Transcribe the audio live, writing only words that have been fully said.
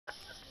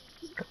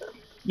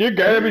You're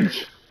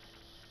garbage.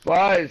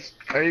 Boys,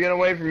 are you gonna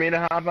wait for me to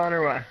hop on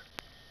or what?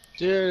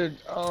 Dude,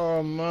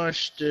 oh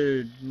mush,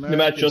 dude. The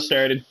match just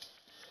started.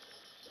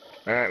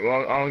 Alright,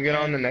 well, I'll get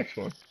on the next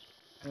one.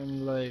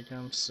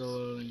 I'm still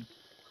loading.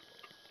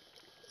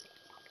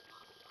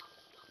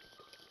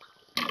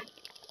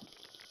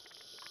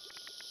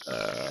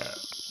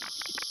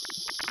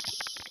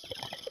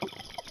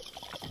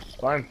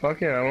 Fine,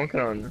 fuck it, I won't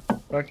get on.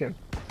 Fuck him.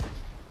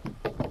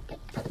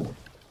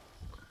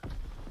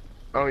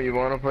 Oh, you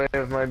wanna play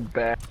with my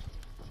bad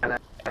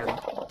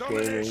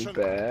gaming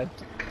bad?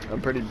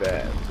 I'm pretty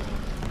bad.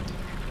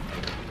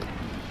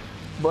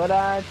 But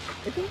I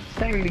think it's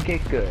time to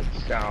get good,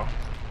 so.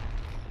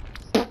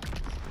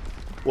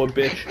 What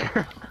bitch?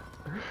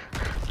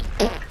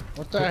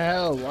 What the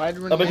hell? Why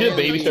did I bet your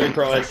baby started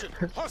crying.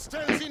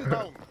 Hostiles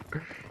inbound.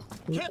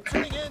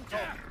 Capturing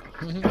Anton.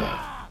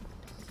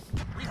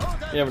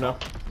 You never know.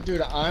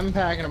 Dude, I'm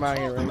packing a bag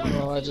right now.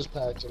 Well, I just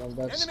packed it. I'm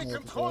about to smoke it. I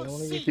don't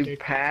want to get Dude,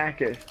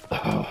 pack it.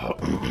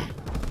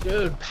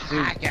 Dude,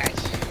 pack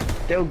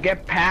it. Dude,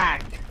 get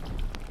packed.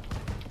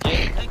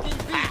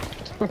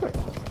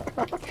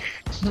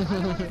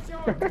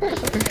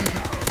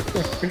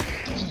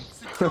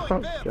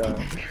 Oh,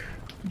 God.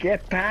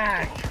 Get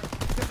packed.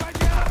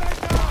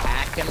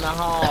 Pack in the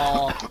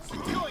hall.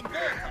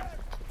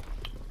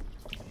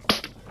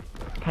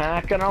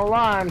 Packing a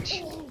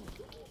lunch.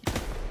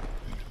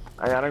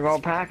 I gotta go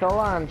pack a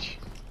lunch.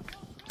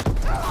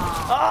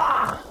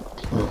 Ah!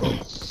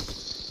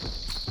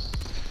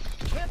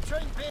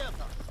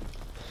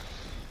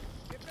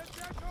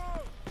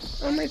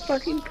 Oh, my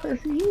fucking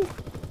pussy.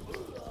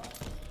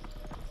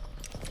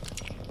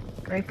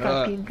 My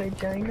fucking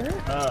vagina.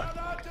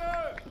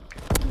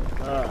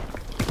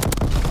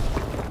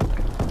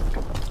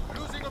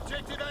 Losing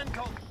objective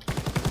Anton.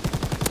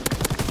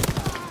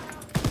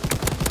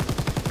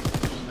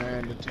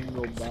 Man, the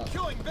tingle bot.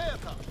 Securing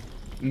Bertha.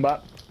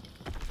 But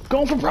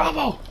Going for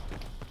Bravo!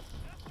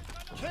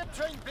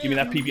 Capturing Give me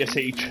that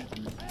PBSH.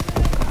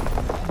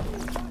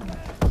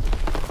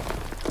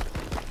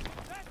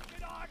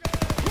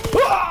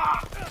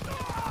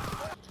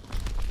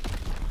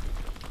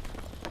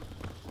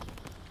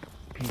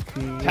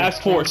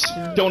 Task Force,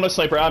 donut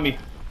sniper on me.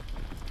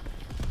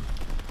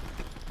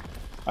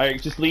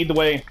 Alright, just lead the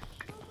way.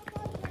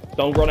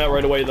 Don't run out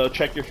right away though.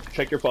 Check your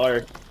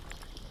fire.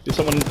 There's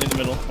someone in the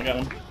middle. I got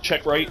him.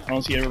 Check right. I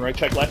don't see anyone right.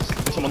 Check left.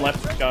 There's someone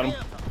left. Got him.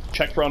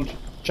 Check front.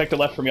 Check the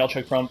left for me. I'll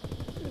check front.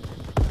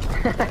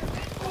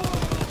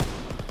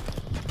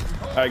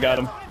 Alright, got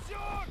him.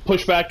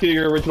 Push back to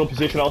your original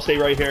position. I'll stay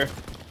right here.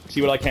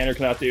 See what I can or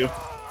cannot do.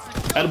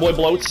 Attaboy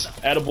bloats.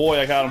 Attaboy,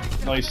 I got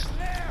him. Nice.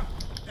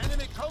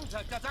 enemy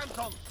contact at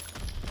Anton.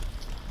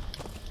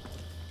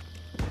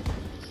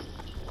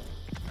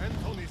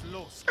 Anton is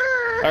lost.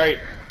 Alright.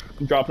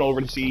 I'm dropping over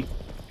to C. I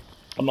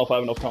don't know if I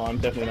have enough time.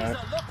 Definitely not.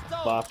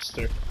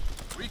 Lobster.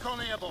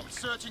 Recon airborne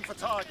searching for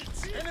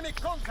targets. Enemy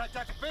contact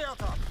at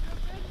Bertha.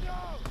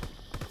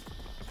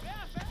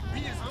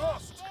 He is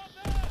lost.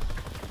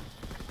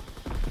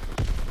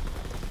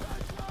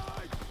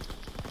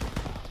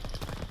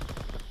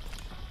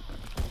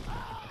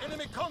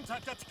 Enemy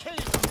contact at Cave.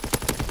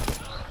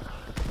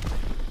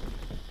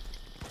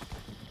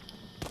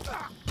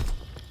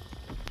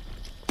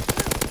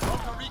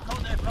 Counter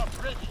recon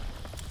aircraft ready.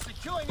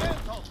 Securing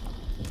Anton.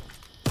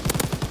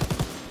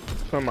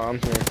 my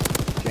mom's here.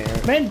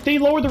 Damn. Man, they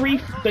lowered the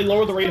rate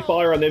of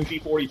fire on the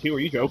MG42. Are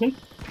you joking?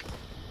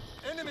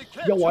 Enemy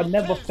Yo, I captured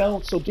never Cave.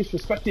 felt so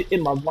disrespected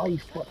in my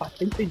life, but I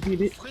think they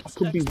did it. I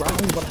could be wrong,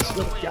 but I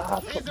swear to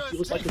God, something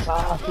feels like it's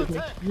off. It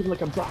makes me feel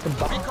like I'm dropping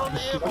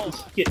bombs. Like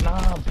it's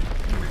Vietnam.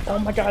 Oh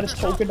my God, it's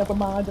Toker. Never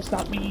mind, that's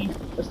not me.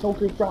 That's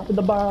Toker dropping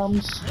the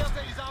bombs.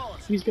 Bertha is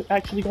ours. He's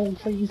actually going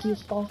crazy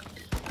as fuck.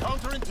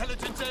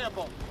 Counterintelligence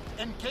airborne.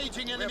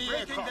 Engaging enemy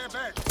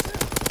aircraft.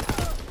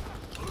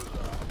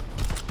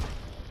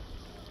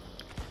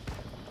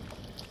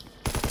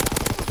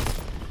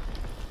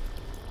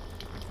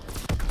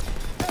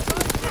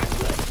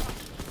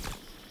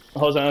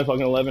 How's that?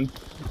 Fucking 11.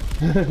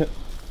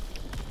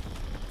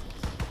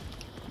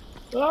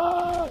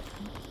 Ah!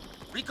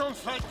 Recon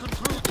flight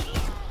concluded.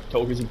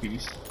 Toker's in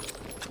peace.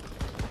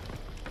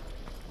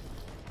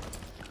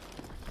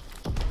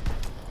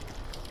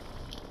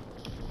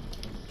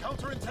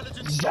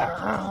 Counterintelligence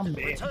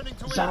Zombie! returning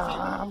to airfield.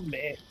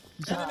 Zombie!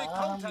 Enemy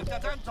contact Zombie!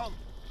 at Anton.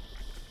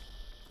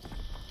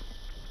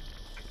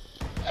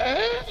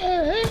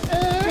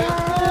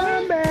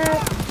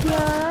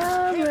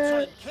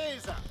 Capturing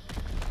Kaiser.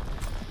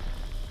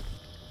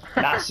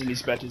 Nothing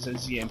is better than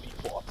ZMP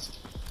forts.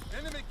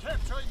 Enemy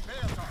capturing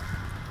Bertha.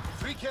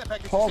 3 care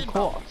packages Paul inbound.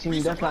 Cox, you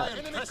mean that's not-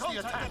 Enemy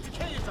contact at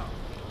Kaiser.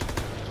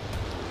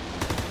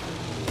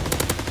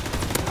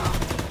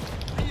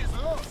 He is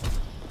lost.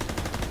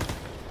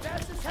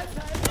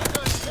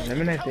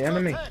 Eliminate the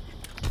enemy.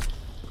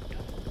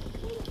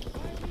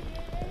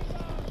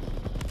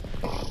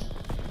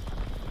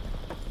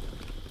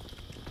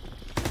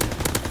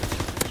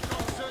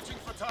 Searching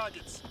for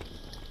targets.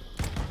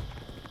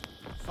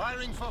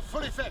 Firing for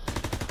full effect.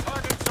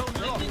 Target zone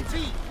locked.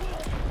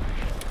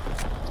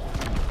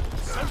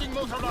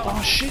 motor round.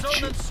 Oh, shit, Zone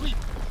shit. and sweep.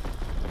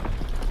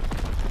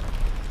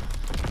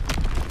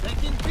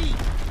 Taking B.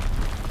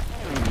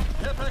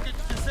 Care package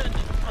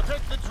descending.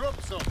 Protect the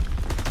drop zone.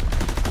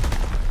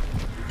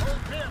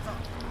 Hold Bertha.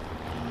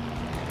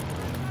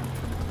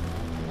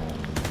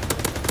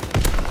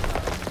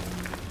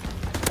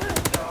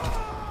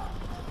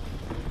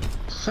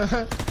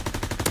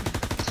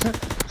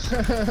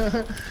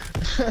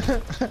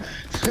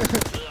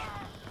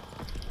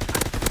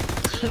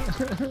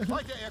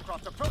 Fighter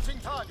aircraft approaching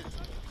target.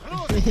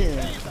 Closing We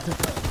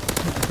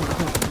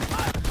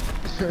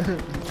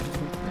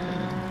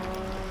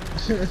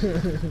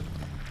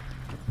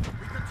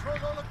control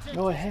all objectives.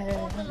 Go ahead.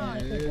 Hold the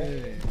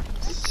line.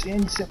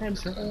 Send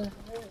Sam's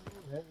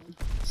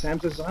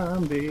Sam's a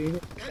zombie.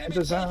 Sam's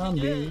a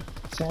zombie.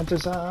 Sam's a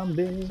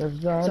zombie.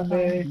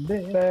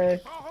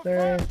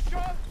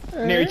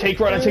 Neri, take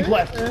right, I take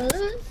left.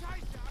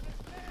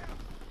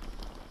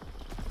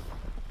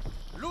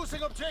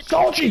 Losing objective.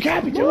 Soldier, you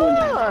can't be doing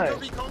that.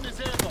 Recon is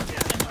airborne.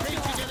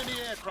 Engaging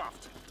enemy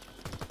aircraft.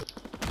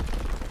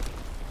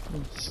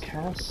 This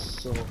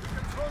castle.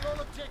 Control all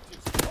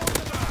objectives. Hold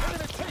the line.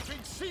 Enemy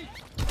taking C.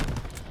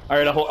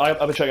 Alright,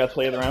 I bet you I got to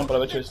play it around, but I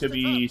bet you it's gonna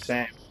be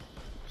Sam.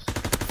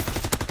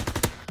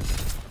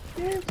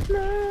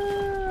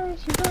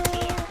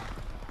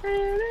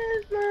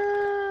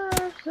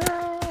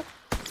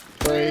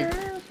 Break,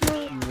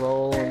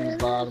 roll on the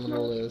bottom of the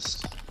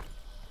list.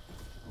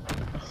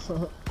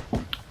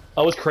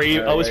 I was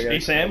craving. I was Alright, I hey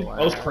guess Sam. so,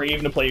 I was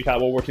craving to play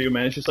World War II,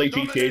 man. It's just like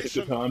GTA's a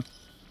good time.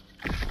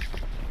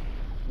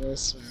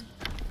 Listen.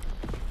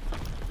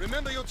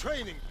 Remember your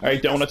training.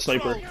 Alright, Donut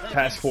Sniper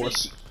Task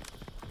Force.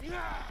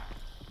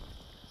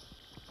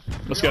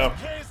 Let's go.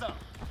 Kaiser.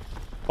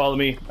 Follow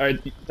me. Alright,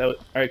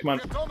 alright, come on.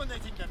 We're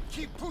dominating them.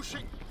 Keep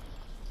pushing.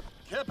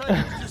 Care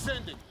package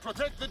descending.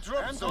 Protect the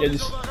drop zone. Yeah,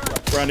 just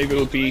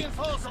rendezvous with B.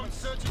 Reinforcements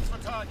searching for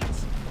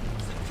targets.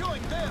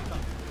 Securing Bertha.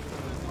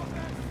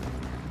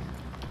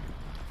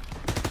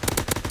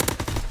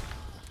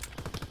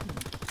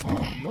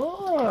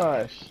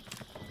 Gosh.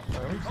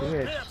 Hold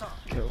Bertha.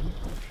 Kill the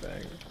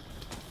faggot.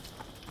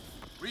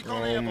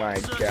 Recon Oh airborne, my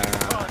searching for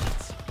God.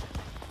 targets.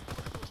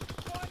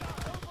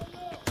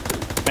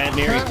 Matt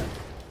Neri.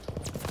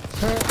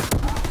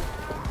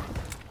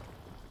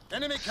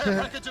 Enemy care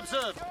package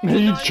observed. Are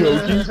you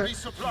joking?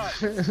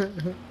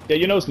 Resupply. Yeah,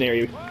 you know it's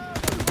Neri.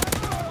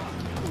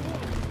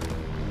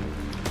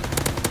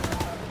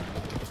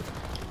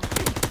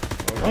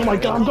 Oh my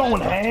god, I'm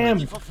going ham!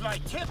 Ready for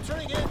flight.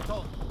 Capturing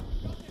Anton.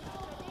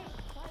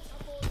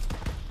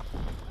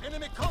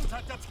 Enemy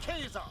contact at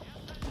Kaiser.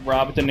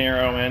 Robert De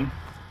Niro, man.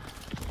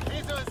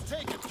 Kaiser is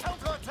taken.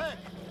 Counter-attack.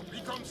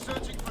 Recon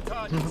searching for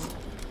targets.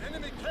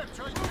 Enemy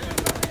capturing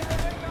Bertha.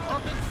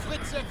 Dropping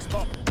Fritz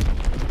X-bomb.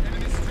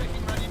 Enemy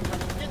striking right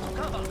incoming. Get to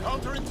cover.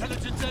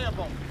 Counterintelligence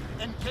airborne.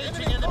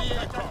 Engaging enemy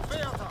aircraft.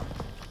 Bertha.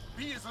 B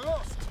is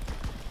lost.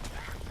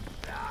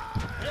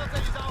 Bertha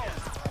is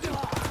ours.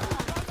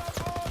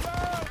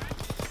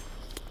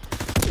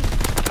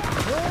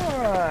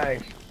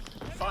 Gosh.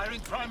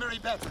 Firing primary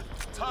battery.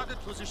 Target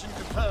position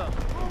confirmed.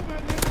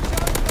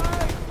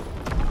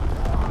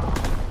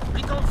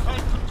 Recon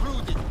flight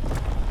concluded.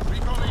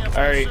 Recon airborne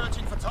Alright.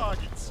 searching for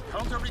targets.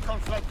 Counter recon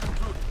flight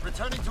concluded.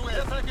 Returning to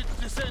air package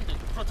descending.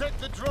 Protect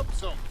the drop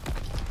zone.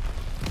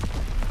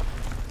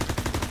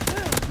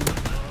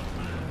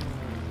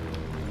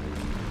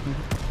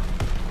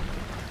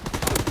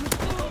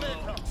 Recon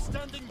aircraft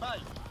standing by.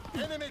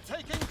 Enemy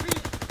taking B.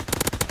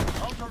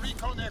 Counter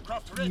recon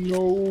aircraft ready. No.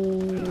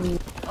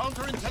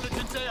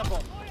 Counterintelligence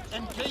airborne.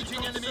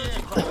 Engaging enemy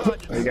aircraft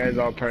targets. Are you guys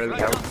all part of the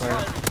Flag house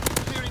plan? firing.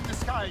 Clearing the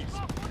skies.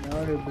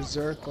 Now your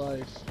berserk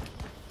life.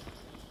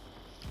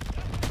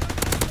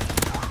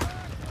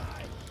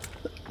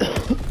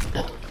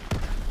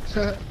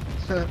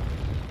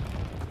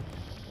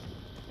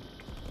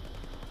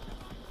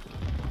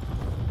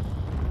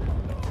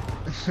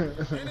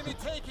 Enemy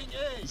taking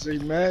A. Say,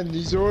 man,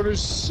 these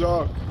orders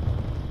suck.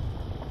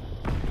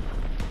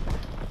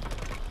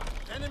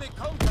 Enemy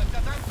contact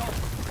at Anton.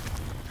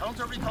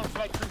 Counter recon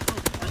flight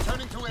concluded.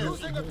 Returning to air.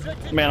 Losing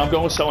objective. Man, I'm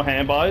going so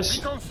ham, boys.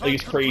 Recon Like flight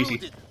it's crazy.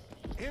 concluded.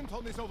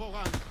 Anton is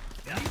overrun.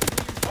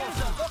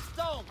 Reinforcer locked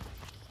down.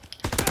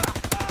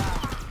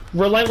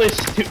 Relentless.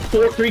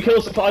 3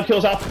 kills, 5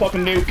 kills off the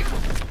fucking nuke.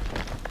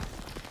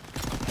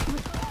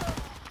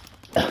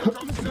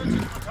 Recon searching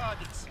for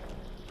targets.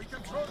 We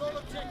control all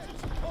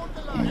objectives. Hold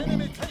the line.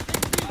 Enemy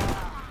taking B.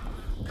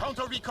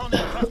 Counter recon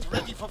aircraft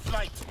ready for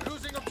flight.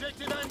 Losing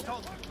objective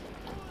Anton.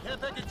 Care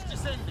package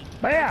descending.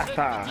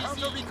 Bertha.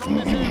 Counter recon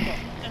is airborne.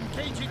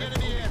 Engaging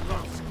enemy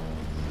aircraft.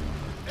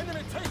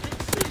 Enemy taking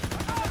C.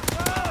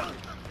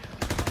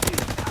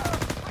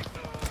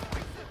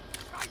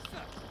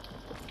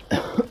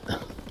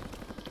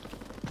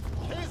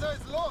 Kaiser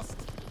is lost.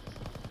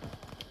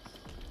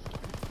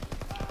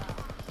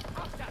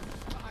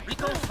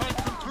 Recon fight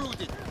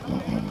concluded.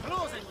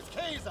 Closing with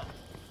Kaiser.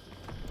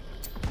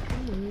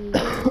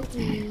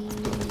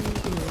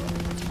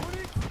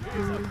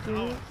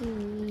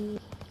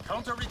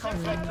 Counter recon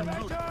flight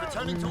concluded.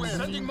 Returning to air.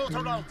 Sending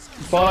motor rounds.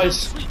 Boys.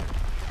 Sweep.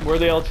 Where are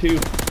they all to?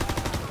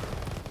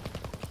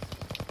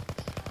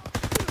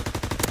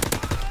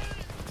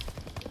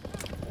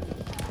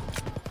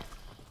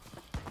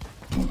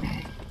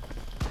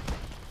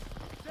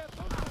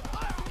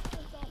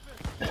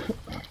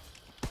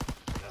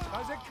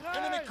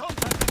 Enemy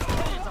contact.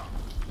 Laser.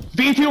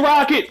 V2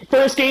 rocket!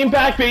 First game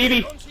back,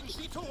 baby! Launching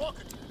V2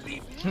 rocket.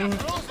 Leave no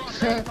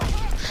close on.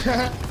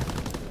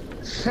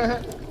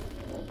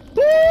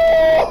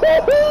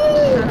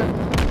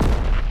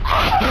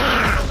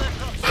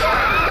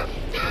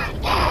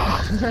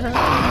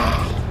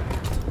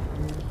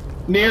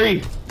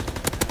 Neri,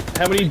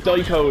 how many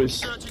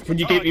Daikos can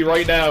you get me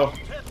right now?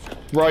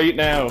 Right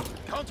now.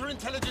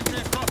 Counterintelligence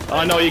aircraft.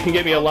 I know you can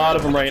get me a lot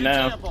of them right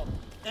now.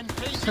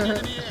 Engaging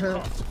enemy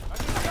aircraft.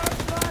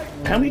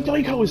 How many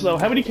Daikos though?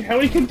 How many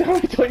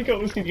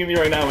Daikos can you give me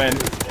right now, man?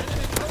 Enemy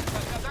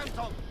contact at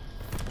Anton.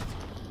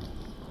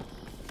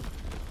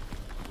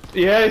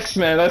 Yes,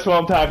 man, that's what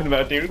I'm talking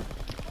about, dude.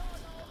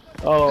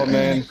 Oh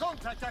man.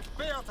 Contact at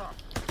Bertha.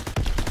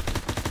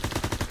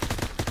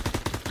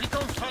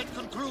 Recon flight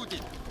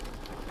concluded.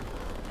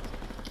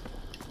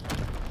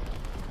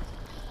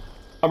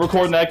 I'm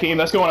recording that game.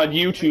 That's going on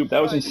YouTube.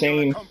 That was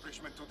insane.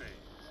 Accomplishment today.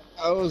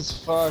 That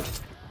was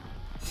fucked.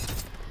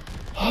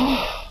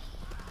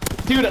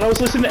 Dude, I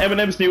was listening to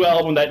Eminem's new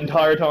album that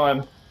entire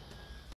time.